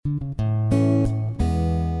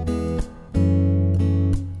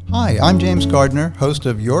Hi, I'm James Gardner, host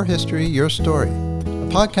of Your History, Your Story, a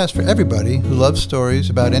podcast for everybody who loves stories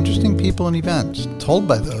about interesting people and events told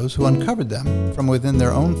by those who uncovered them from within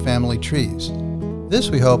their own family trees. This,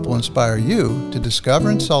 we hope, will inspire you to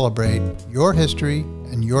discover and celebrate your history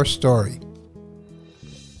and your story.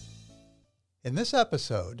 In this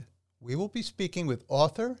episode, we will be speaking with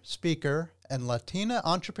author, speaker, and Latina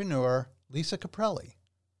entrepreneur Lisa Caprelli.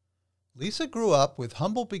 Lisa grew up with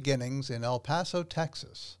humble beginnings in El Paso,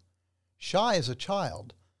 Texas. Shy as a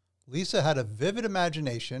child, Lisa had a vivid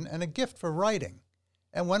imagination and a gift for writing,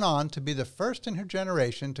 and went on to be the first in her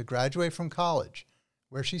generation to graduate from college,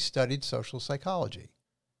 where she studied social psychology.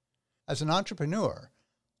 As an entrepreneur,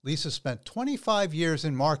 Lisa spent 25 years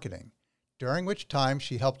in marketing, during which time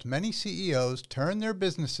she helped many CEOs turn their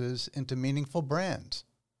businesses into meaningful brands.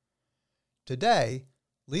 Today,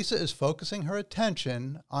 Lisa is focusing her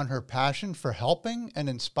attention on her passion for helping and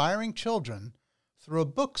inspiring children through a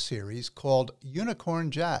book series called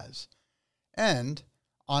Unicorn Jazz, and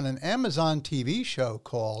on an Amazon TV show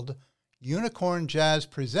called Unicorn Jazz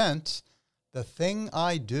Presents The Thing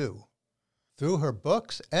I Do. Through her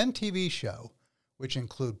books and TV show, which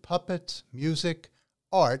include puppets, music,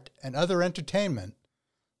 art, and other entertainment,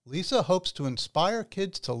 Lisa hopes to inspire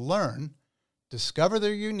kids to learn, discover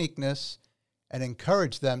their uniqueness, and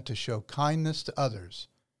encourage them to show kindness to others.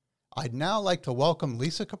 I'd now like to welcome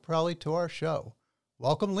Lisa Caprelli to our show.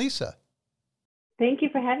 Welcome, Lisa. Thank you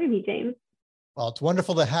for having me, James. Well, it's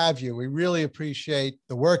wonderful to have you. We really appreciate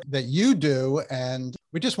the work that you do, and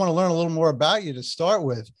we just want to learn a little more about you to start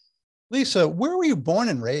with. Lisa, where were you born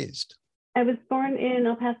and raised? I was born in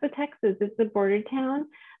El Paso, Texas. It's a border town.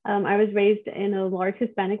 I was raised in a large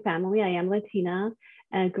Hispanic family. I am Latina.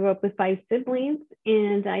 I grew up with 5 siblings,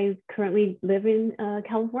 and I currently live in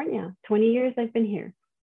California. 20 years I've been here.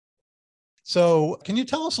 So can you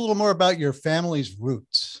tell us a little more about your family's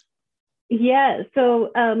roots? Yeah, so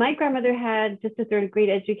my grandmother had just a third grade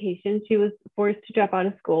education. She was forced to drop out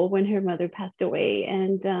of school when her mother passed away.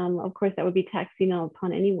 And of course, that would be taxing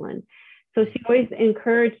upon anyone. So she always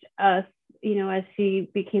encouraged us, you know, as she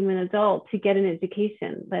became an adult, to get an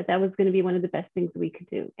education, that was going to be one of the best things we could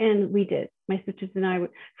do. And we did. My sisters and I were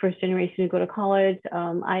first generation to go to college.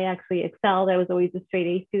 I actually excelled. I was always a straight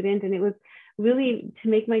A student, and it was really to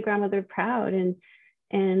make my grandmother proud. And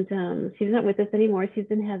she's not with us anymore. She's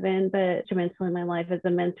in heaven, but instrumental in my life as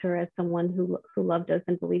a mentor, as someone who loved us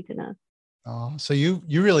and believed in us. Oh, so you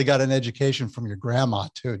really got an education from your grandma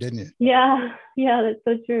too, didn't you? Yeah, that's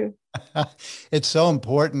so true. It's so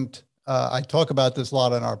important. I talk about this a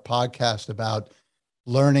lot on our podcast about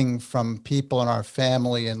learning from people in our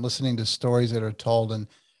family and listening to stories that are told. And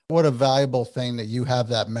what a valuable thing that you have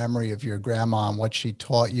that memory of your grandma and what she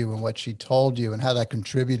taught you and what she told you and how that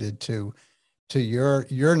contributed to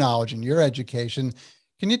your knowledge and your education.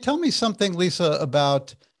 Can you tell me something, Lisa,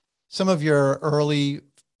 about some of your early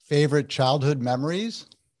favorite childhood memories?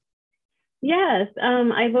 Yes,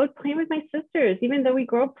 I loved playing with my sisters, even though we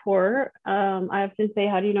grew up poor. I often say,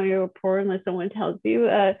 how do you know you're poor unless someone tells you?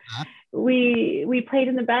 We played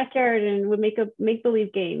in the backyard and would make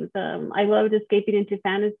believe games. I loved escaping into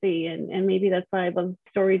fantasy, and maybe that's why I love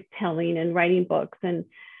storytelling and writing books. And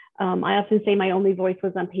I often say my only voice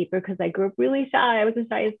was on paper because I grew up really shy. I was the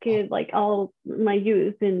shyest kid, like all my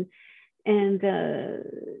youth, and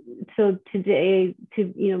so today, to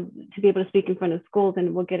be able to speak in front of schools,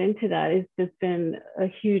 and we'll get into that, it's just been a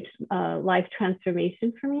huge life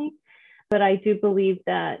transformation for me. But I do believe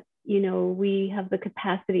that, you know, we have the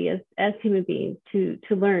capacity as human beings to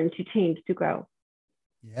learn, to change, to grow.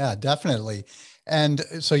 Yeah, definitely. And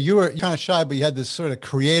so you were kind of shy, but you had this sort of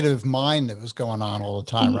creative mind that was going on all the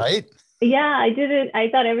time, right? Yeah, I did it. I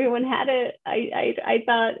thought everyone had it. I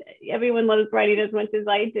thought everyone loves writing as much as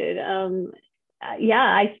I did. Yeah,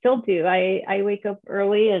 I still do. I wake up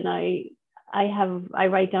early and I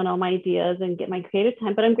write down all my ideas and get my creative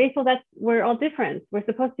time. But I'm grateful that we're all different. We're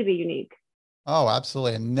supposed to be unique. Oh,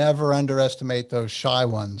 absolutely. And never underestimate those shy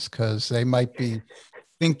ones, because they might be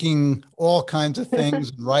thinking all kinds of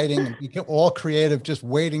things and writing and become all creative, just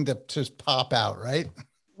waiting to just pop out, right?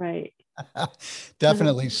 Right.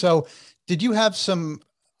 Definitely. So did you have some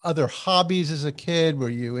other hobbies as a kid? Were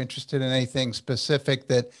you interested in anything specific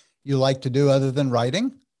that you like to do other than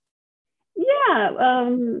writing? Yeah,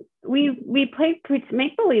 we played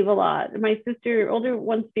make believe a lot. My sister, older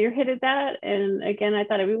one, spearheaded that, and again, I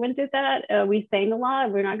thought everyone did that. We sang a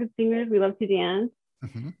lot. We're not good singers. We love to dance.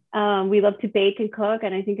 Mm-hmm. We love to bake and cook,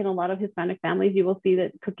 and I think in a lot of Hispanic families, you will see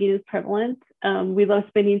that cooking is prevalent. We love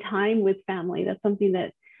spending time with family. That's something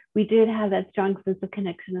that we did have, that strong sense of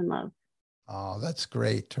connection and love. Oh, that's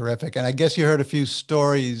great. Terrific. And I guess you heard a few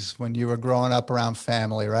stories when you were growing up around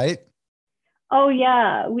family, right? Oh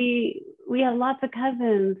yeah, we have lots of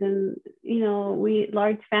cousins, and we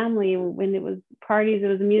large family. When it was parties, it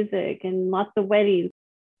was music and lots of weddings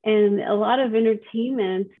and a lot of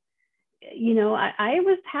entertainment. I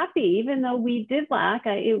was happy, even though we did lack.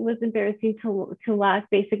 It was embarrassing to lack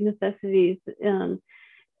basic necessities,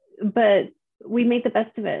 but we made the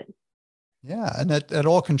best of it. Yeah. And that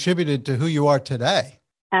all contributed to who you are today.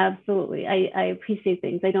 Absolutely, I appreciate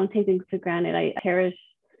things. I don't take things for granted. I cherish,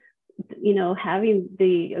 having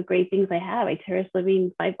the great things I have. I cherish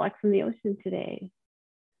living 5 blocks from the ocean today.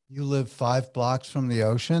 You live 5 blocks from the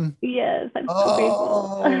ocean? Yes, I'm so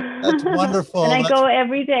grateful. Oh, that's And wonderful. I That's go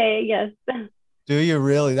every day. Yes. Do you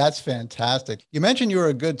really? That's fantastic. You mentioned you were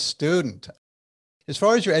a good student. As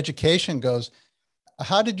far as your education goes,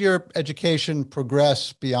 how did your education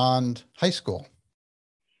progress beyond high school?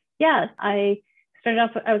 Yes, I started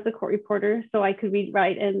off, I was a court reporter, so I could read,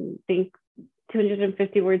 write, and think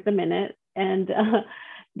 250 words a minute. And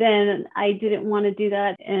then I didn't want to do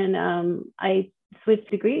that. And I switched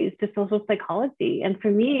degrees to social psychology. And for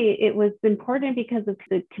me, it was important because of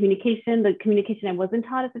the communication I wasn't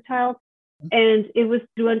taught as a child. And it was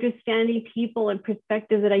through understanding people and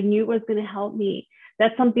perspective that I knew was going to help me.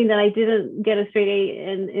 That's something that I didn't get a straight A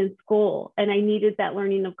in school. And I needed that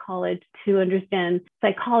learning of college to understand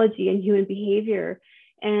psychology and human behavior.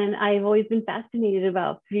 And I've always been fascinated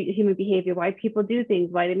about human behavior, why people do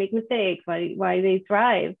things, why they make mistakes, why they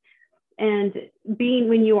thrive. And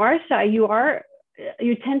when you are shy,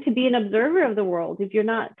 you tend to be an observer of the world. If you're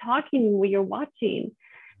not talking, when you're watching.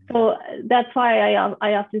 So that's why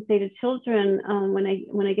I often say to children,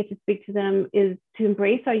 when I get to speak to them, is to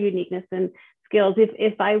embrace our uniqueness and skills.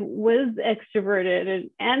 If I was extroverted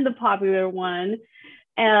and the popular one,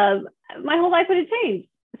 my whole life would have changed.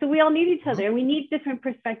 So we all need each other, and we need different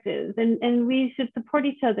perspectives, and we should support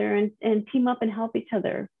each other and team up and help each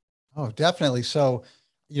other. Oh, definitely. So,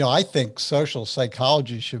 I think social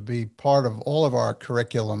psychology should be part of all of our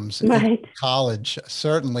curriculums in Right. college,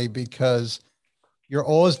 certainly, because you're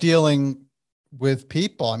always dealing with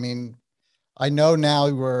people. I mean, I know now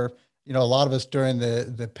a lot of us during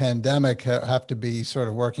the pandemic have to be sort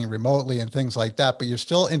of working remotely and things like that, but you're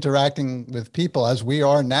still interacting with people as we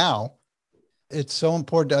are now. It's so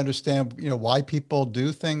important to understand, why people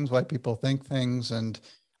do things, why people think things. And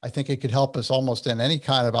I think it could help us almost in any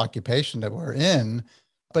kind of occupation that we're in.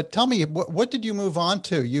 But tell me, what did you move on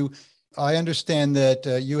to? I understand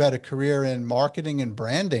that you had a career in marketing and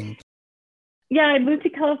branding. Yeah, I moved to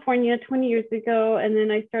California 20 years ago, and then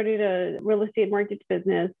I started a real estate mortgage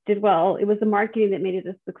business. Did well. It was the marketing that made it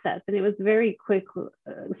a success, and it was very quick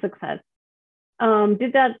success.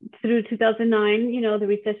 Did that through 2009. The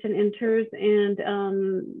recession enters, and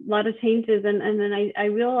a lot of changes, and then I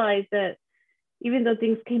realized that even though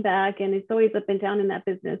things came back, and it's always up and down in that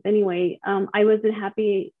business anyway, I wasn't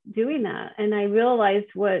happy doing that, and I realized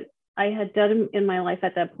what I had done in my life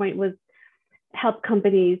at that point was help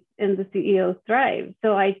companies and the CEOs thrive.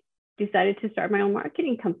 So I decided to start my own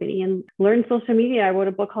marketing company and learn social media. I wrote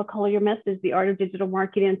a book called Color Your Message, The Art of Digital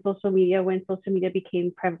Marketing and Social Media, when social media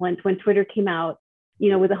became prevalent, when Twitter came out,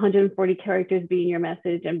 with 140 characters being your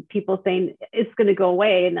message and people saying it's going to go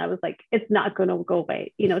away. And I was like, it's not going to go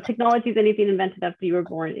away. Technology is anything invented after you were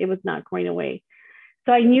born. It was not going away.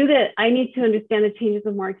 So I knew that I need to understand the changes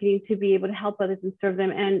of marketing to be able to help others and serve them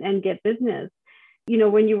and get business.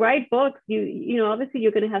 When you write books, obviously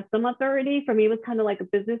you're going to have some authority. For me, it was kind of like a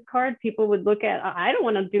business card. People would look at, I don't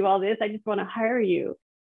want to do all this. I just want to hire you.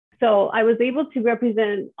 So I was able to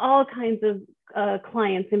represent all kinds of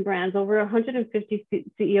clients and brands, over 150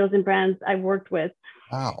 CEOs and brands I worked with.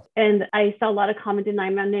 Wow. And I saw a lot of common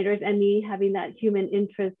denominators, and me having that human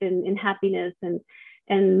interest in happiness and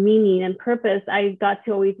meaning and purpose. I got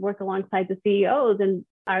to always work alongside the CEOs, and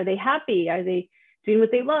are they happy? Are they doing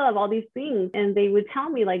what they love, all these things? And they would tell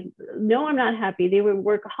me, like, no, I'm not happy. They were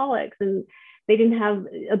workaholics and they didn't have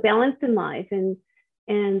a balance in life. And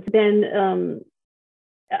then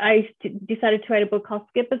I decided to write a book called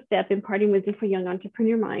Skip a Step, Imparting Wisdom for Young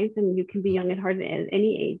Entrepreneur Minds. And you can be young at heart at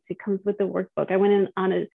any age. It comes with the workbook. I went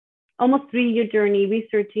on a almost 3-year journey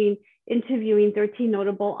researching, interviewing 13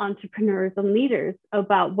 notable entrepreneurs and leaders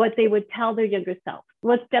about what they would tell their younger self.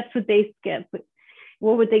 What steps would they skip?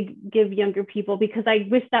 What would they give younger people? Because I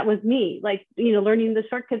wish that was me, like, learning the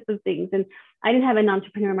shortcuts of things. And I didn't have an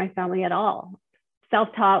entrepreneur in my family at all.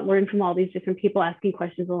 Self-taught, learned from all these different people, asking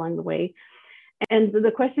questions along the way. And the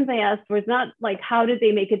questions I asked was not like, how did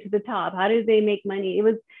they make it to the top? How did they make money? It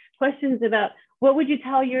was questions about, what would you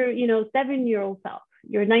tell your, 7-year-old self,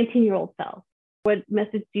 your 19-year-old self? What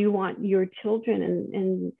message do you want your children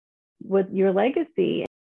and with your legacy?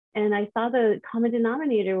 And I saw the common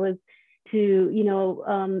denominator was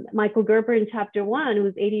to, Michael Gerber in chapter 1, who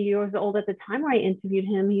was 80 years old at the time where I interviewed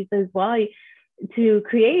him. He says, well, to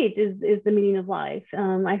create is the meaning of life.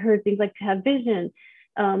 I heard things like to have vision,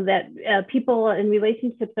 that people and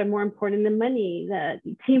relationships are more important than money, that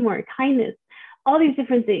teamwork, kindness, all these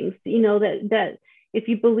different things, that if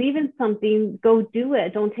you believe in something, go do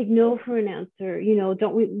it. Don't take no for an answer.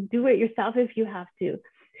 Don't do it yourself if you have to.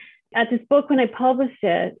 At this book, when I published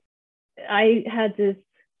it, I had this,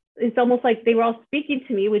 it's almost like they were all speaking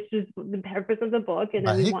to me, which is the purpose of the book. And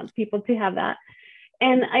then we want people to have that.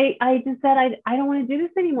 And I just said, I don't want to do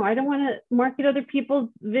this anymore. I don't want to market other people's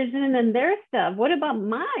vision and their stuff. What about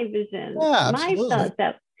my vision, my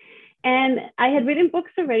stuff? And I had written books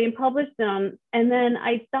already and published them. And then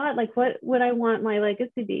I thought, like, what would I want my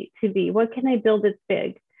legacy to be? What can I build that's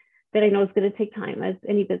big that I know is going to take time, as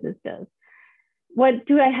any business does? What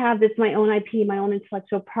do I have that's my own IP, my own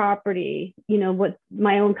intellectual property, what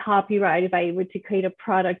my own copyright if I were to create a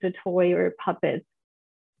product, a toy, or puppets?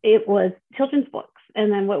 It was children's books.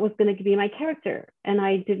 And then what was going to be my character? And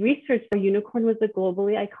I did research. The unicorn was a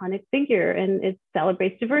globally iconic figure, and it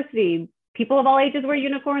celebrates diversity. People of all ages wear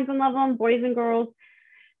unicorns and love them, boys and girls.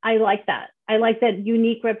 I like that. I like that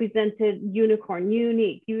unique represented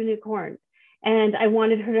unique unicorn. And I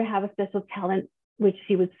wanted her to have a special talent, which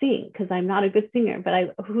she would sing, because I'm not a good singer,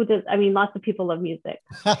 but lots of people love music.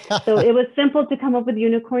 So it was simple to come up with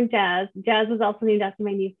Unicorn Jazz. Jazz was also named after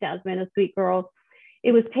my niece, Jasmine, a sweet girl.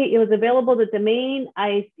 It was available, the domain.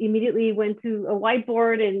 I immediately went to a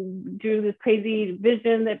whiteboard and drew this crazy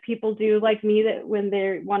vision that people do like me, that when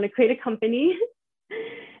they want to create a company.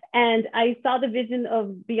 And I saw the vision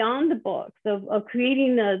of beyond the books, of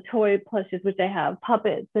creating the toy plushes, which I have,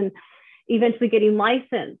 puppets, and eventually getting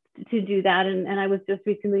licensed to do that. And I was just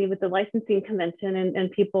recently with the licensing convention,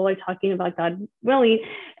 and people are talking about, God willing,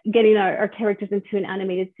 getting our characters into an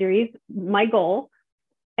animated series. My goal.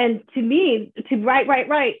 And to me, to write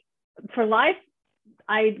for life,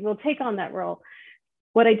 I will take on that role.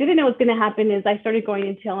 What I didn't know was going to happen is I started going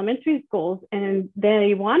into elementary schools, and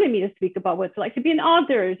they wanted me to speak about what it's like to be an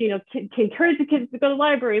author, encourage the kids to go to the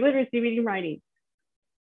library, literacy, reading, writing.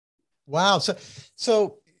 Wow.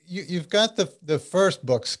 So you've got the first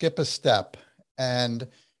book, Skip a Step, and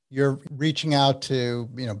you're reaching out to,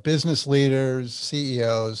 business leaders,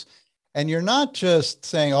 CEOs. And you're not just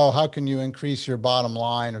saying, oh, how can you increase your bottom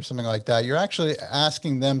line or something like that? You're actually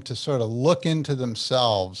asking them to sort of look into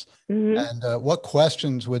themselves and what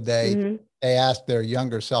questions would they ask their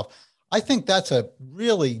younger self. I think that's a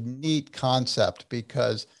really neat concept,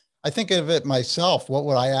 because I think of it myself. What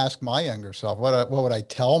would I ask my younger self? What would I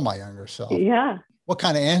tell my younger self? Yeah. What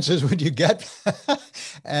kind of answers would you get?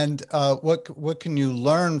 And what can you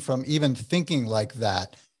learn from even thinking like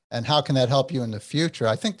that? And how can that help you in the future?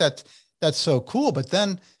 I think that's so cool. But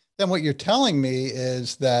then what you're telling me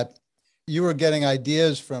is that you were getting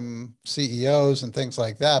ideas from CEOs and things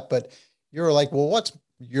like that, but you were like, well, what's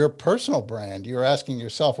your personal brand? You're asking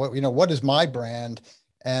yourself, what is my brand,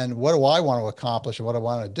 and what do I want to accomplish, and what do I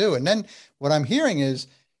want to do? And then what I'm hearing is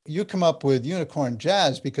you come up with Unicorn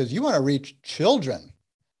Jazz because you want to reach children.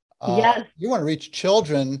 Yes. You want to reach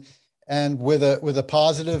children, and with a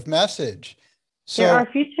positive message. So they're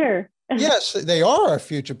our future. Yes, they are our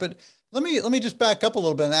future. But let me just back up a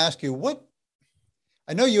little bit and ask you,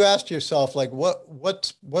 I know you asked yourself, like, what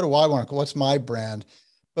do I want? What's my brand?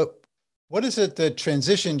 But what is it that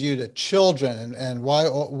transitioned you to children, and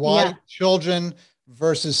why children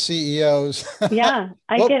versus CEOs? Yeah,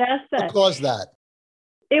 I get asked that. What caused that?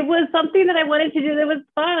 It was something that I wanted to do that was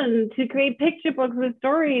fun, to create picture books with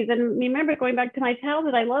stories. And remember, going back to my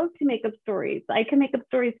childhood, I love to make up stories. I can make up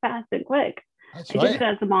stories fast and quick. That's I did it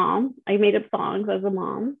as a mom. I made up songs as a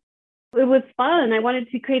mom. It was fun. I wanted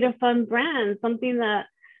to create a fun brand, something that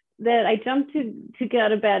I jumped to get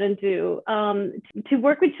out of bed and do. To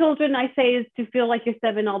work with children, I say, is to feel like you're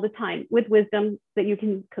 7 all the time, with wisdom that you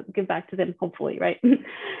can give back to them, hopefully, right?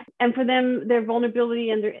 And for them, their vulnerability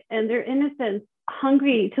and their innocence,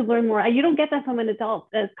 hungry to learn more. You don't get that from an adult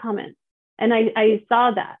as common. And I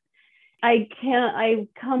saw that. I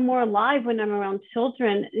come more alive when I'm around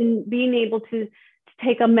children, in being able to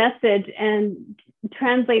take a message and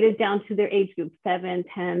translate it down to their age group, 7,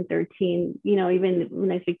 10, 13, even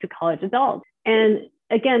when I speak to college adults. And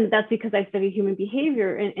again, that's because I study human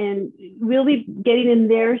behavior and really getting in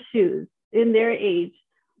their shoes, in their age,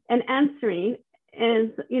 and answering,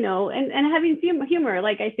 and having humor.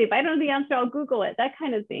 Like I say, if I don't know the answer, I'll Google it, that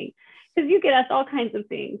kind of thing. Because you get asked all kinds of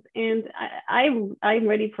things, and I'm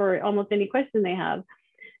ready for almost any question they have.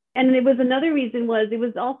 And it was another reason was it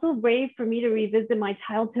was also brave for me to revisit my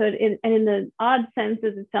childhood, and in the odd sense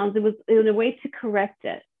as it sounds, it was in a way to correct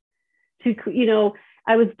it.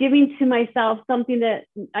 I was giving to myself something that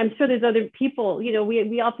I'm sure there's other people,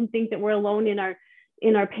 we often think that we're alone in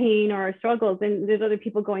our pain or our struggles, and there's other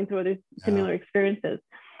people going through other similar experiences.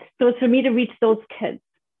 So it's for me to reach those kids,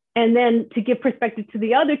 and then to give perspective to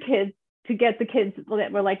the other kids, to get the kids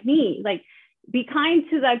that were like me, like, be kind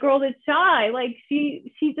to that girl that's shy. Like she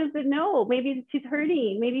doesn't know. Maybe she's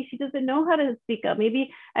hurting. Maybe she doesn't know how to speak up.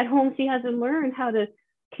 Maybe at home she hasn't learned how to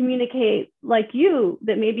communicate like you,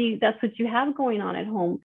 that maybe that's what you have going on at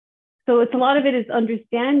home. So it's a lot of it is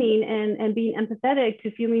understanding and being empathetic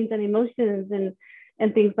to feelings and emotions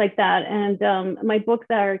and things like that. And my books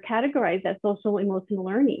are categorized as social emotional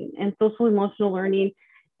learning. And social emotional learning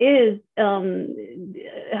is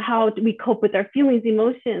how we cope with our feelings,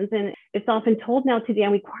 emotions. And it's often told now today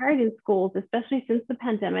and required in schools, especially since the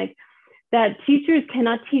pandemic, that teachers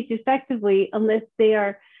cannot teach effectively unless they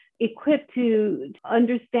are equipped to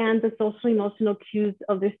understand the social emotional cues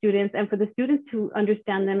of their students, and for the students to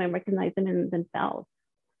understand them and recognize them in themselves.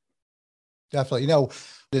 Definitely.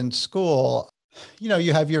 In school,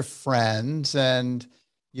 you have your friends and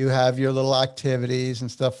you have your little activities and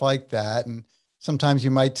stuff like that. And sometimes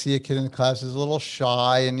you might see a kid in the class is a little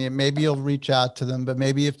shy, and maybe you'll reach out to them, but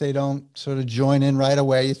maybe if they don't sort of join in right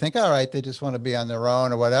away, you think, all right, they just want to be on their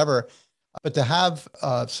own or whatever. But to have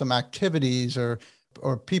some activities or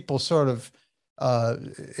people sort of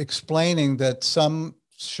explaining that some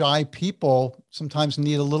shy people sometimes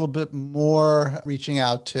need a little bit more reaching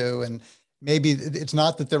out to, and maybe it's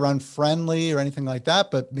not that they're unfriendly or anything like that,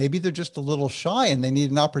 but maybe they're just a little shy and they need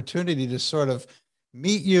an opportunity to sort of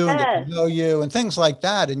meet you and get to know you and things like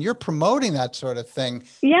that. And you're promoting that sort of thing.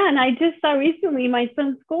 Yeah. And I just saw recently my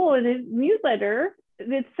son's school in his newsletter,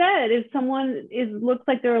 it said if someone looks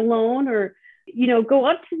like they're alone, or go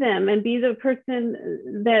up to them and be the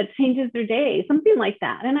person that changes their day, something like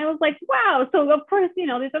that. And I was like, wow. So of course,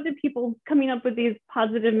 there's other people coming up with these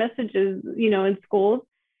positive messages, in schools.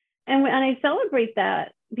 And I celebrate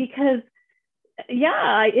that because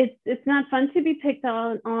it's not fun to be picked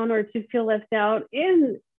on or to feel left out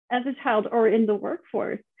as a child or in the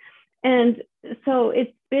workforce. And so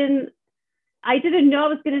I didn't know I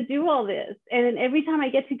was going to do all this. And every time I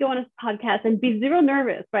get to go on a podcast and be zero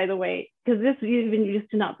nervous, by the way, because this even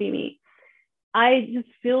used to not be me, I just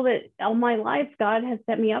feel that all my life, God has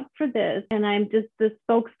set me up for this. And I'm just the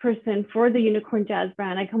spokesperson for the Unicorn Jazz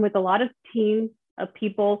brand. I come with a lot of teams of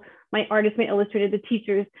people, my artists, my illustrators, the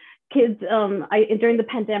teachers, kids. During the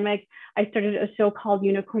pandemic, I started a show called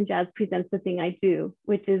Unicorn Jazz Presents The Thing I Do,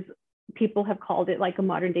 which is, people have called it like a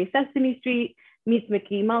modern day Sesame Street meets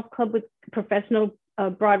Mickey Mouse Club, with professional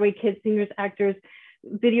Broadway kids, singers, actors,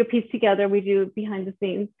 video pieced together. We do behind the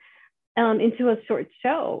scenes into a short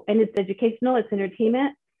show, and it's educational, it's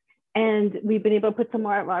entertainment. And we've been able to put some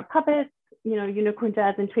more of our puppets, Unicorn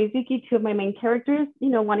Jazz and Trazuki, two of my main characters,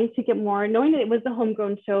 wanting to get more, knowing that it was a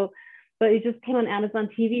homegrown show, but it just came on Amazon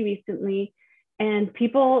TV recently. And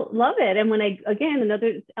people love it. And when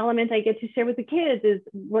another element I get to share with the kids is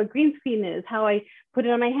what green screen is, how I put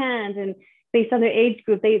it on my hand, and based on their age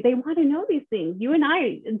group, they want to know these things. You and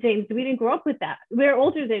I, James, we didn't grow up with that. We're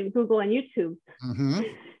older than Google and YouTube. Mm-hmm.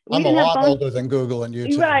 I'm a lot older than Google and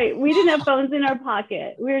YouTube. Right. We didn't have phones in our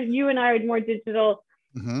pocket. You and I are more digital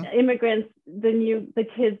immigrants than the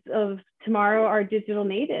kids of tomorrow are digital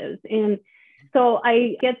natives. And so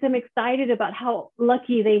I get them excited about how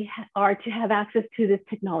lucky they are to have access to this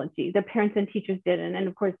technology. Their parents and teachers didn't. And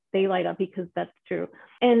of course, they light up because that's true.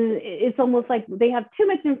 And it's almost like they have too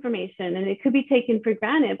much information and it could be taken for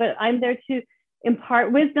granted. But I'm there to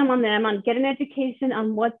impart wisdom on them, on get an education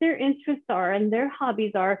on what their interests are and their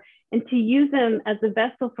hobbies are, and to use them as a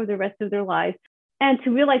vessel for the rest of their lives. And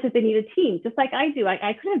to realize that they need a team, just like I do.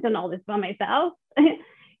 I could have done all this by myself.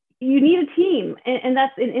 You need a team, and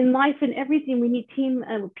that's in life and everything. We need team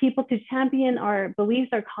people to champion our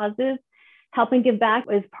beliefs, our causes. Help and give back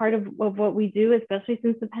is part of what we do, especially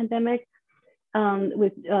since the pandemic,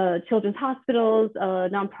 with children's hospitals,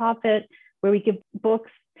 nonprofit, where we give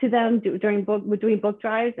books to them we're doing book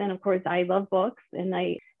drives. And of course, I love books, and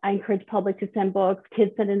I encourage public to send books.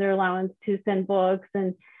 Kids send in their allowance to send books,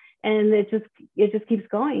 and it just keeps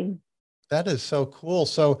going. That is so cool.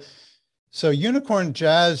 So Unicorn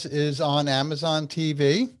Jazz is on Amazon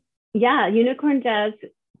TV? Yeah, Unicorn Jazz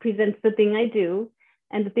presents The Thing I Do.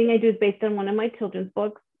 And The Thing I Do is based on one of my children's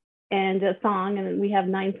books and a song. And we have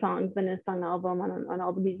 9 songs and a song album on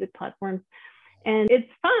all the music platforms. And it's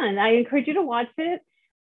fun. I encourage you to watch it.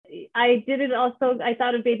 I did it also. I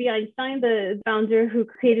thought of Baby Einstein, the founder who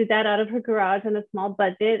created that out of her garage on a small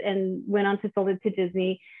budget and went on to sell it to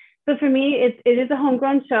Disney. So for me, it is a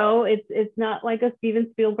homegrown show. It's not like a Steven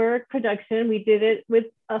Spielberg production. We did it with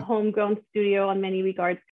a homegrown studio on many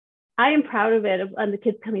regards. I am proud of it, of the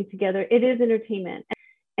kids coming together. It is entertainment.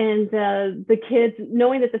 And the kids,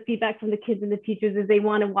 knowing that the feedback from the kids and the teachers is they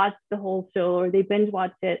want to watch the whole show or they binge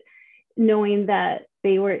watch it, knowing that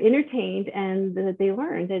they were entertained and that they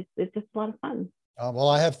learned. It's just a lot of fun. Well,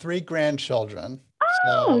 I have 3 grandchildren. Oh,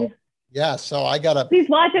 So, yeah, so I got to. Please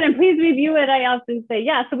watch it and please review it. I often say,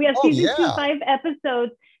 yeah. So we have season 2, 5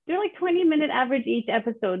 episodes. They're like 20-minute average each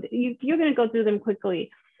episode. You're going to go through them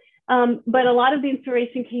quickly. But a lot of the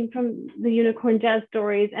inspiration came from the Unicorn Jazz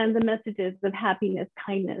stories and the messages of happiness,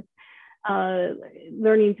 kindness,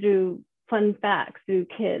 learning through fun facts through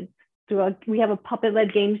kids. We have a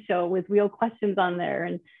puppet-led game show with real questions on there,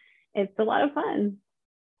 and it's a lot of fun.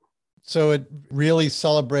 So it really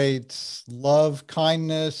celebrates love,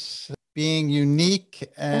 kindness, being unique,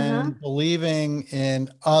 and believing in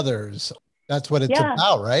others. That's what it's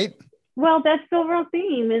about, right? Well, that's the overall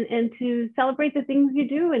theme, and to celebrate the things you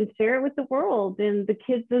do and share it with the world. And the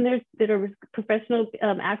kids that are professional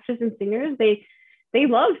actors and singers, they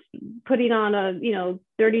love putting on a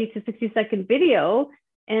 30 to 60-second video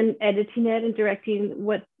and editing it and directing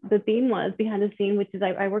what the theme was behind the scene, which is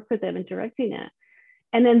I work with them in directing it.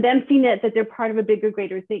 And then them seeing it that they're part of a bigger,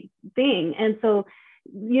 greater thing. And so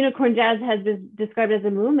Unicorn Jazz has been described as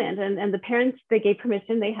a movement, and the parents, they gave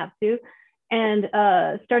permission, they have to, and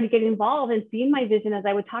started getting involved and seeing my vision as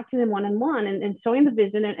I would talk to them one-on-one and showing the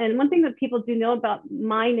vision. And one thing that people do know about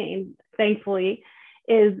my name, thankfully,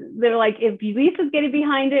 is they're like, if Lisa's getting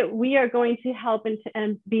behind it, we are going to help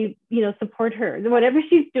and be, support her. Whatever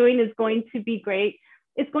she's doing is going to be great.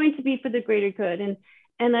 It's going to be for the greater good.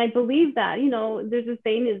 And I believe that, there's a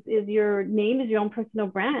saying is your name is your own personal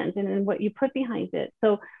brand and what you put behind it.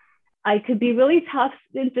 So I could be really tough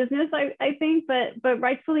in business, I think, but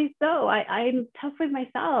rightfully so. I'm tough with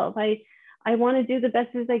myself. I want to do the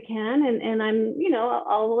best as I can. And I'm,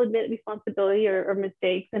 I'll admit responsibility or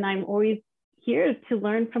mistakes. And I'm always here to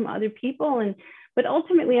learn from other people. But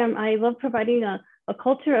ultimately, I love providing a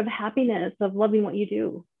culture of happiness, of loving what you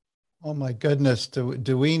do. Oh my goodness.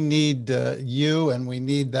 Do we need you, and we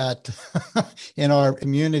need that in our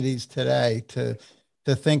communities today to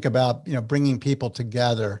think about, bringing people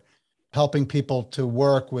together, helping people to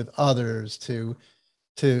work with others, to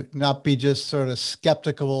not be just sort of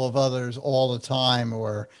skeptical of others all the time,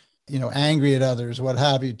 or, angry at others, what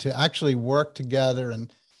have you, to actually work together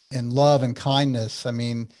and in love and kindness. I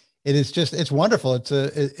mean, it's wonderful. And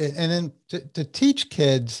then to teach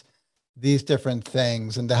kids these different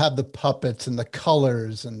things, and to have the puppets and the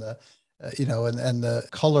colors and the, and the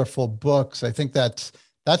colorful books. I think that's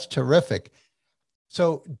terrific.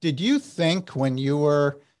 So did you think, when you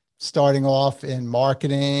were starting off in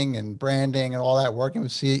marketing and branding and all that, working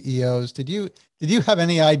with CEOs, did you have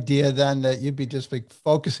any idea then that you'd be just like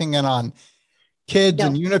focusing in on kids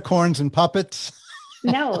and unicorns and puppets?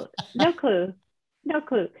 No clue.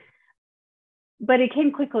 But it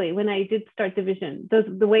came quickly when I did start the vision,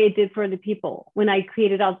 the way it did for the people. When I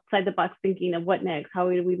created outside the box thinking of what next, how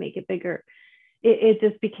do we make it bigger? It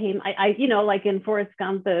just became, like in Forrest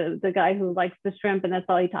Gump, the guy who likes the shrimp and that's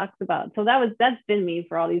all he talks about. So that's been me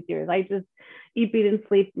for all these years. I just eat, beat, and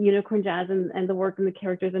sleep Unicorn Jazz and the work and the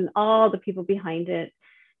characters and all the people behind it,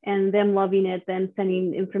 and them loving it, then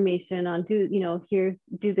sending information on, do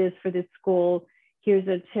this for this school. Here's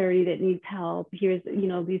a charity that needs help. Here's,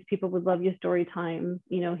 these people would love your story time.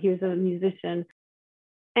 Here's a musician.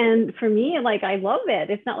 And for me, like, I love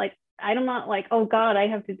it. It's not like, I'm not like, oh God, I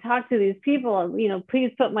have to talk to these people,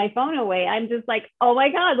 please put my phone away. I'm just like, oh my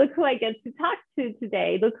God, look who I get to talk to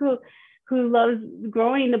today. Look who loves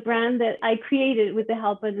growing the brand that I created with the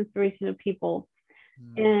help and inspiration of people.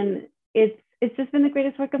 And it's just been the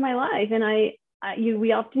greatest work of my life. And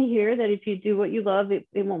we often hear that if you do what you love, it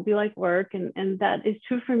won't be like work. And that is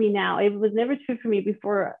true for me now. It was never true for me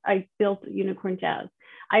before I built Unicorn Jazz.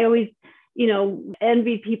 I always,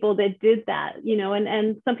 envied people that did that,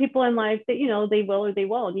 and some people in life that, they will or they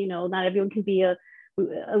won't, not everyone can be a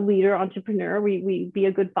leader, entrepreneur. We be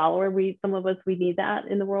a good follower. Some of us, we need that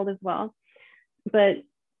in the world as well. But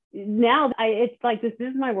now it's like, this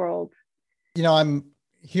is my world. I'm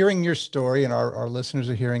hearing your story, and our listeners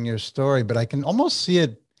are hearing your story, but I can almost see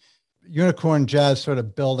it, Unicorn Jazz, sort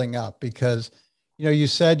of building up, because, you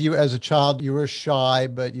said you, as a child, you were shy,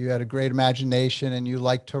 but you had a great imagination and you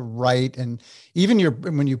liked to write. And even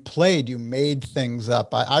when you played, you made things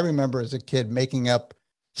up. I remember as a kid making up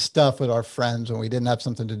stuff with our friends when we didn't have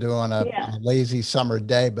something to do on a lazy summer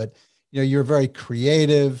day. But, you're very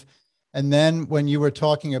creative. And then when you were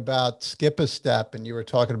talking about skip a step and you were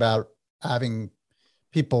talking about having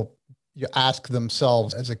people you ask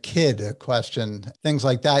themselves as a kid a question, things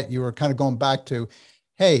like that, you were kind of going back to,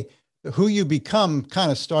 hey, who you become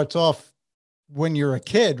kind of starts off when you're a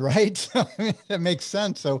kid, right? So, that makes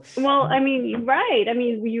sense. So, well, I mean, right. I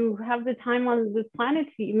mean, you have the time on this planet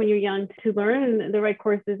when you're young to learn the right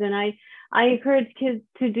courses. And I encourage kids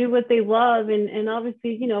to do what they love. And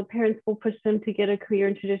obviously, parents will push them to get a career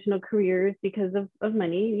in traditional careers because of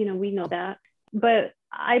money. We know that. But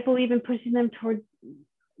I believe in pushing them towards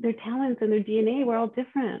their talents and their DNA. We're all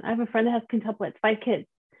different. I have a friend that has quintuplets, 5 kids.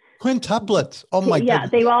 Quintuplets. Oh my Yeah,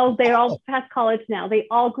 goodness. they're all past college now. They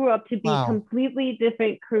all grew up to be Wow. completely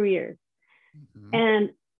different careers. Mm-hmm. And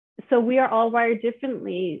so we are all wired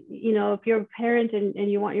differently. If you're a parent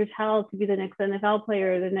and you want your child to be the next NFL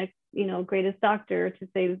player, the next, greatest doctor to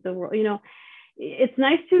save the world, it's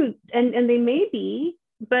nice to, and they may be,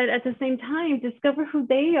 but at the same time, discover who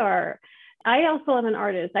they are. I also am an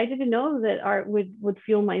artist. I didn't know that art would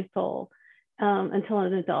fuel my soul until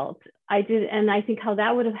an adult. I did, and I think how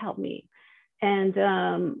that would have helped me. And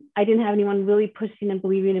I didn't have anyone really pushing and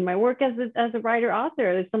believing in my work as a writer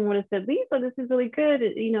author. If someone would have said, Lisa, this is really good,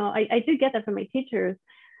 I did get that from my teachers,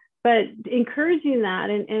 but encouraging that,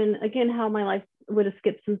 and again, how my life would have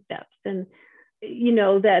skipped some steps, and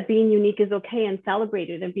that being unique is okay and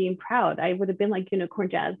celebrated and being proud. I would have been like Unicorn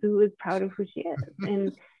Jazz, who is proud of who she is,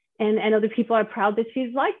 and other people are proud that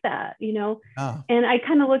she's like that, Oh. And I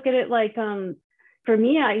kind of look at it like, for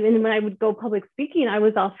me, when I would go public speaking, I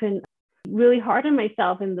was often really hard on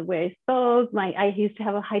myself in the way I spoke. I used to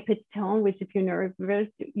have a high-pitched tone, which if you're nervous,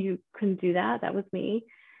 you couldn't do that. That was me.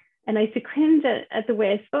 And I used to cringe at the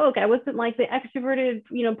way I spoke. I wasn't like the extroverted,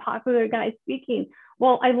 popular guy speaking.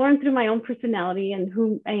 Well, I learned through my own personality and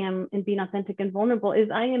who I am and being authentic and vulnerable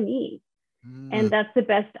is I am me. And that's the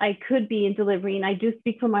best I could be in delivering. I do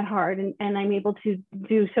speak from my heart, and I'm able to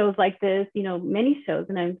do shows like this, many shows,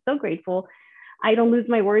 and I'm so grateful. I don't lose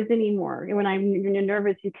my words anymore. When I'm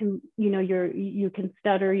nervous, you can, you can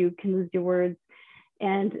stutter, you can lose your words.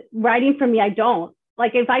 And writing for me, I don't.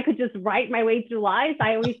 Like if I could just write my way through life,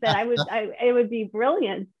 I always said it would be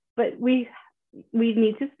brilliant. But we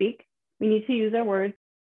need to speak. We need to use our words.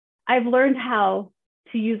 I've learned how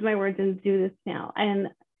to use my words and do this now. And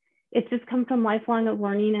it's just come from lifelong of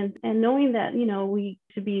learning and knowing that, we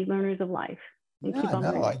should be learners of life. And keep on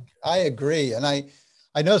learning. I agree. And I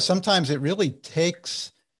know sometimes it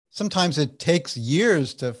takes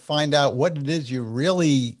years to find out what it is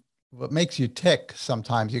what makes you tick.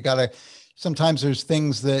 Sometimes sometimes there's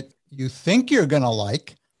things that you think you're going to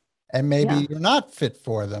like, and maybe you're not fit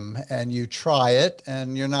for them, and you try it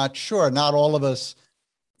and you're not sure. Not all of us,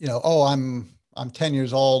 I'm 10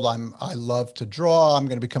 years old. I love to draw. I'm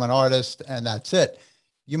going to become an artist, and that's it.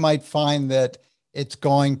 You might find that it's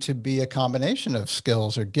going to be a combination of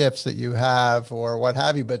skills or gifts that you have or what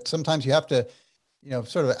have you. But sometimes you have to,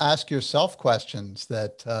 sort of ask yourself questions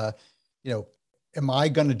that, am I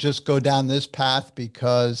going to just go down this path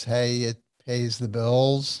because, hey, it pays the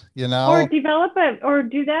bills, Or do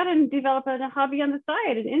that and develop a hobby on the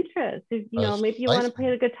side, an interest. Maybe you want to play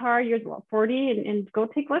the guitar, you're 40 and go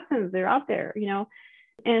take lessons. They're out there,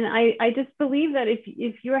 And I just believe that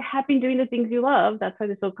if you're happy doing the things you love, that's why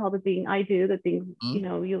the so-called the thing I do, the things,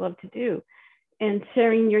 you love to do, and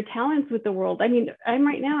sharing your talents with the world. I mean,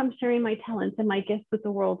 I'm sharing my talents and my gifts with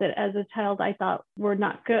the world that as a child I thought were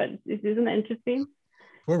not good. Isn't that interesting?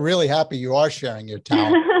 We're really happy you are sharing your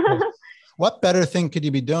talent. What better thing could you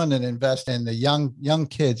be doing than invest in the young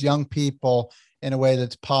kids, young people in a way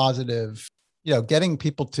that's positive, getting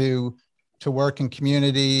people to work in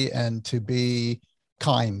community and to be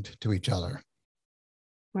kind to each other.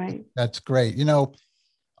 Right. That's great.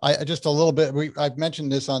 I just a little bit, I've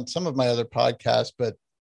mentioned this on some of my other podcasts, but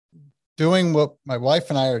doing what my wife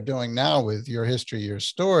and I are doing now with Your History, Your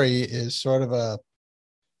Story is sort of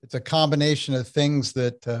it's a combination of things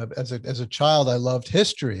that as a child, I loved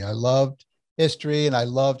history. I loved history and I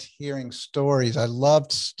loved hearing stories. I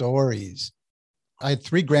loved stories. I had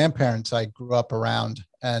 3 grandparents I grew up around,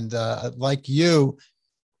 and like you,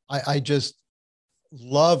 I just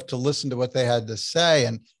loved to listen to what they had to say.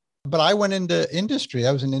 But I went into industry.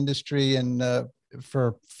 I was in industry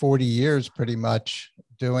for 40 years, pretty much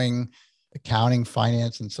doing accounting,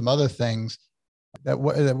 finance, and some other things. That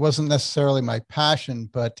wasn't necessarily my passion,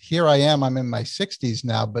 but here I am. I'm in my 60s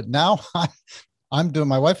now, but now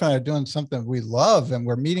my wife and I are doing something we love, and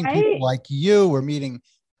we're meeting people like you. We're meeting,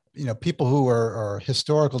 people who are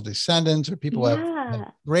historical descendants or people who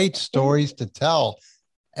have great stories to tell.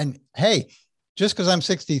 And hey, just because I'm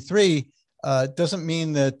 63 doesn't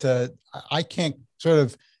mean that I can't sort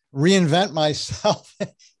of reinvent myself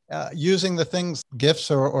using the things,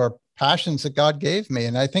 gifts, or passions that God gave me.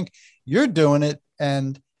 And I think you're doing it,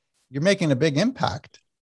 and you're making a big impact.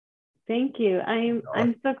 Thank you.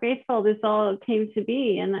 I'm so grateful this all came to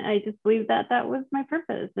be, and I just believe that that was my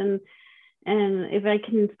purpose. And if I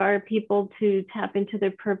can inspire people to tap into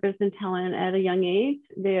their purpose and talent at a young age,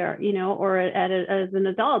 or as an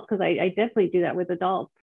adult, because I definitely do that with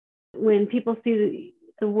adults. When people see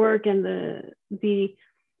the work and the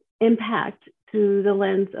impact through the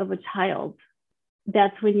lens of a child,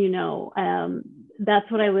 that's when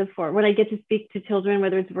that's what I live for. When I get to speak to children,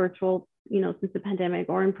 whether it's virtual, since the pandemic,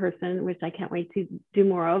 or in person, which I can't wait to do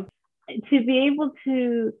more of, to be able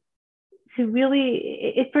to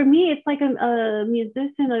really, for me, it's like a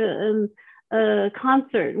musician, a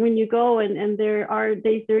concert. When you go and there are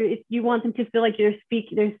days there, if you want them to feel like they're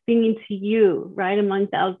singing to you, right, among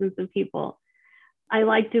thousands of people. I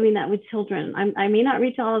like doing that with children. I may not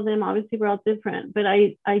reach all of them. Obviously, we're all different, but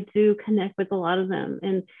I do connect with a lot of them,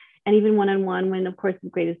 and even one-on-one, when, of course, the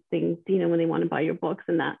greatest things, when they want to buy your books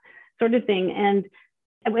and that sort of thing. And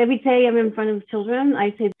every day I'm in front of children,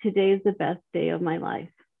 I say, today is the best day of my life.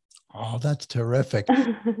 Oh, that's terrific.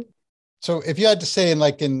 So if you had to say in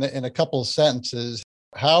a couple of sentences,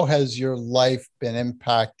 how has your life been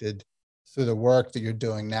impacted through the work that you're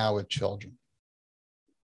doing now with children?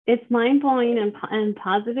 It's mind-blowing and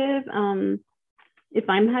positive. If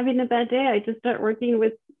I'm having a bad day, I just start working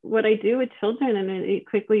with what I do with children, and it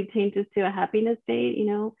quickly changes to a happiness state,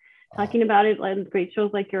 talking about it on great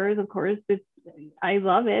shows like yours, of course. I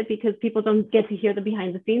love it because people don't get to hear the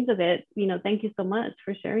behind the scenes of it. Thank you so much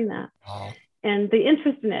for sharing that. Oh. And the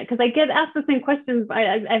interest in it, because I get asked the same questions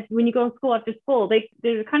when you go to school after school.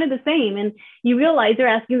 They're kind of the same, and you realize they're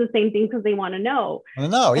asking the same thing because they want to know. I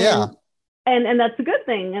know, yeah. And that's a good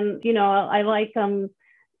thing. And I like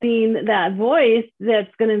being that voice that's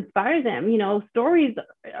going to inspire them. Stories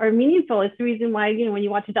are meaningful. It's the reason why when you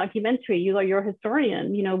watch a documentary, you're a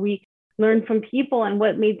historian. We learn from people and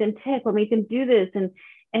what made them tick, what made them do this, and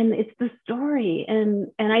it's the story.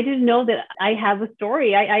 And I didn't know that I have a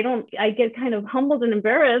story. I get kind of humbled and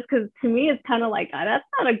embarrassed, because to me it's kind of like, that's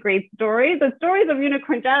not a great story. The stories of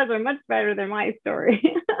Unicorn Jazz are much better than my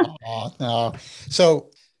story. Oh, no. So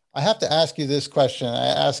I have to ask you this question. I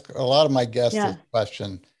ask a lot of my guests this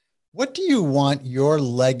question. What do you want your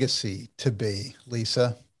legacy to be,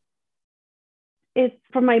 Lisa? It's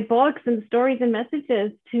for my books and stories and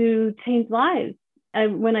messages to change lives.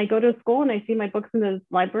 When I go to school and I see my books in the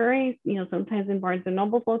library, sometimes in Barnes and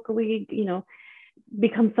Noble locally,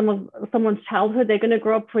 become some of someone's childhood. They're going to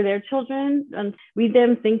grow up for their children and read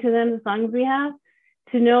them, sing to them the songs we have.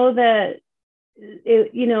 To know that,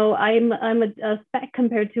 I'm a speck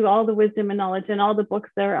compared to all the wisdom and knowledge and all the books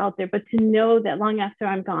that are out there. But to know that long after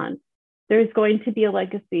I'm gone, there's going to be a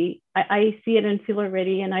legacy. I see it and feel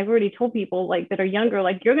already. And I've already told people that are younger,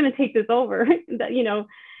 you're going to take this over,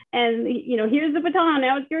 and here's the baton.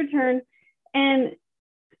 Now it's your turn. And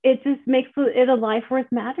it just makes it a life worth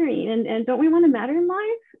mattering. And don't we want to matter in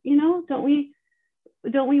life? Don't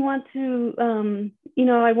we want to,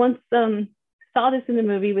 I once saw this in the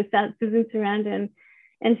movie with Susan Sarandon,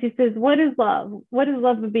 and she says, what is love? What is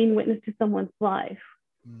love of being witness to someone's life?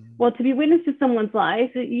 Well, to be witness to someone's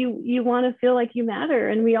life, you want to feel like you matter,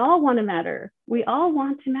 and we all want to matter. We all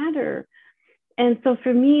want to matter. And so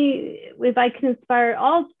for me, if I can inspire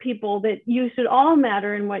all people that you should all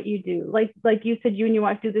matter in what you do, like you said, you and your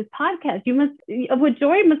wife do this podcast, what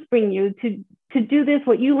joy must bring you to do this,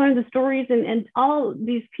 what you learned, the stories, and all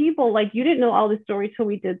these people, you didn't know all the stories till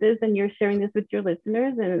we did this, and you're sharing this with your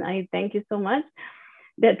listeners. And I thank you so much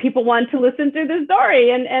that people want to listen to the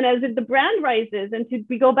story. And as the brand rises, and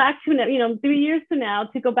we go back to, 3 years from now,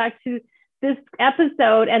 to go back to this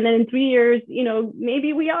episode, and then in 3 years,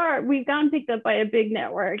 maybe we've gotten picked up by a big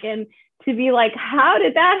network, and to be like, how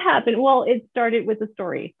did that happen? Well, it started with a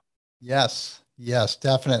story. Yes,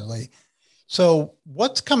 definitely. So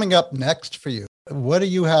what's coming up next for you? What do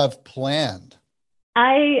you have planned?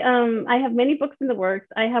 I have many books in the works.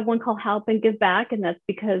 I have one called Help and Give Back, and that's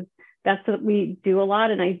because that's what we do a lot.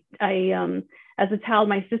 And I as a child,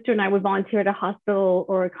 my sister and I would volunteer at a hospital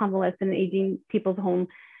or a convalescent aging people's home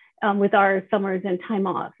with our summers and time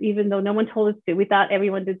off, even though no one told us to. We thought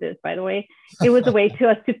everyone did this, by the way. It was a way to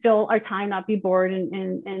us to fill our time, not be bored,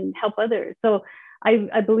 and help others. So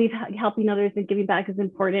I believe helping others and giving back is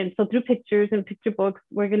important. So through pictures and picture books,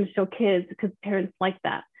 we're going to show kids, because parents like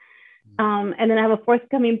that. And then I have a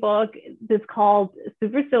forthcoming book that's called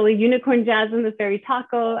Super Silly, Unicorn Jazz and the Fairy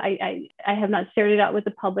Taco. I have not shared it out with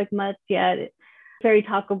the public much yet. Fairy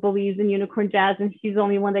Taco believes in unicorn jazz, and she's the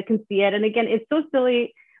only one that can see it. And again, it's so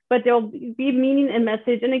silly, but there'll be meaning and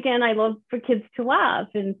message. And again, I love for kids to laugh.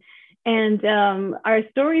 And our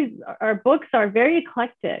stories, our books are very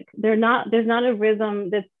eclectic. There's not a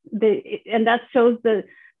rhythm and that shows the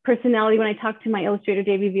personality. When I talk to my illustrator,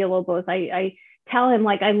 David Villalobos, I tell him,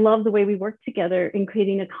 like, I love the way we work together in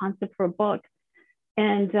creating a concept for a book.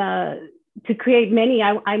 And to create many,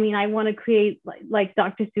 I mean, I want to create like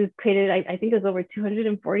Dr. Seuss created, I think it was over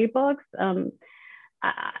 240 books.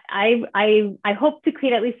 I hope to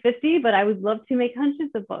create at least 50, but I would love to make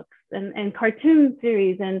hundreds of books and cartoon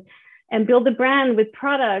series and build a brand with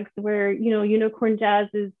products where, you know, Unicorn Jazz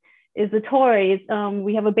is a toy.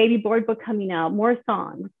 We have a baby board book coming out, more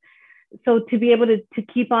songs. So to be able to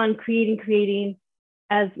keep on creating,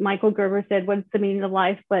 as Michael Gerber said, what's the meaning of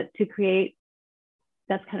life but to create?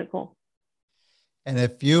 That's kind of cool. And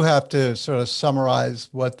if you have to sort of summarize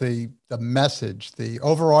what the message, the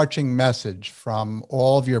overarching message from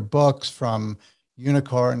all of your books, from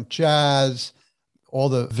Unicorn Jazz, all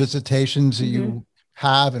the visitations that you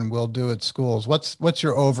have and will do at schools, what's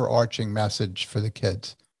your overarching message for the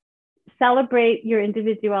kids? Celebrate your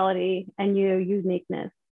individuality and your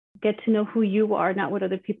uniqueness. Get to know who you are, not what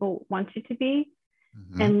other people want you to be,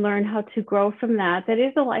 and learn how to grow from that. That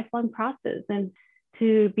is a lifelong process, and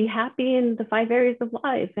to be happy in the 5 areas of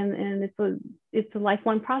life. And it's a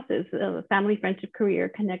lifelong process, family, friendship, career,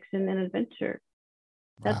 connection, and adventure.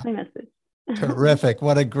 That's my message. Terrific.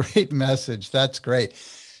 What a great message. That's great.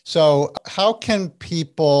 So how can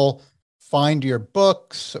people find your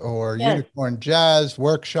books or Unicorn Jazz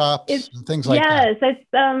workshops and things like that? Yes,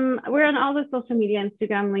 we're on all the social media,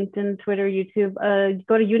 Instagram, LinkedIn, Twitter, YouTube.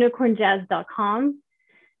 Go to unicornjazz.com.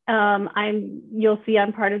 You'll see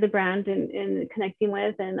I'm part of the brand in connecting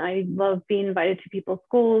with, and I love being invited to people's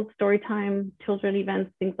schools, story time, children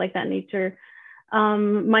events, things like that nature.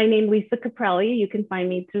 My name, Lisa Caprelli. You can find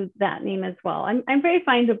me through that name as well. I'm very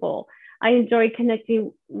findable. I enjoy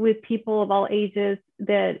connecting with people of all ages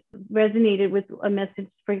that resonated with a message,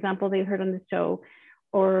 for example, they heard on the show,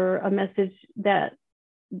 or a message that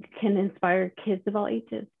can inspire kids of all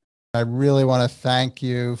ages. I really want to thank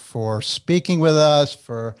you for speaking with us,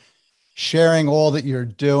 for sharing all that you're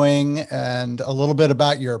doing, and a little bit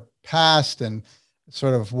about your past and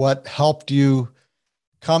sort of what helped you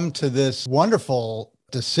come to this wonderful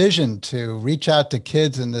decision to reach out to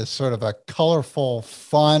kids in this sort of a colorful,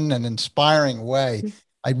 fun, and inspiring way.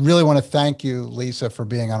 I really want to thank you, Lisa, for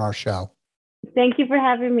being on our show. Thank you for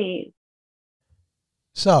having me.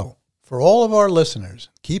 So, for all of our listeners,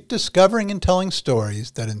 keep discovering and telling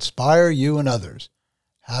stories that inspire you and others.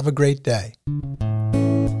 Have a great day.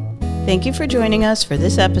 Thank you for joining us for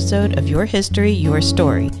this episode of Your History, Your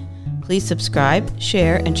Story. Please subscribe,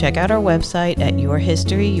 share, and check out our website at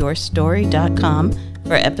yourhistoryyourstory.com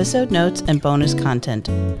for episode notes and bonus content.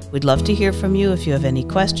 We'd love to hear from you if you have any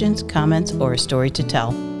questions, comments, or a story to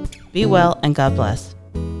tell. Be well and God bless.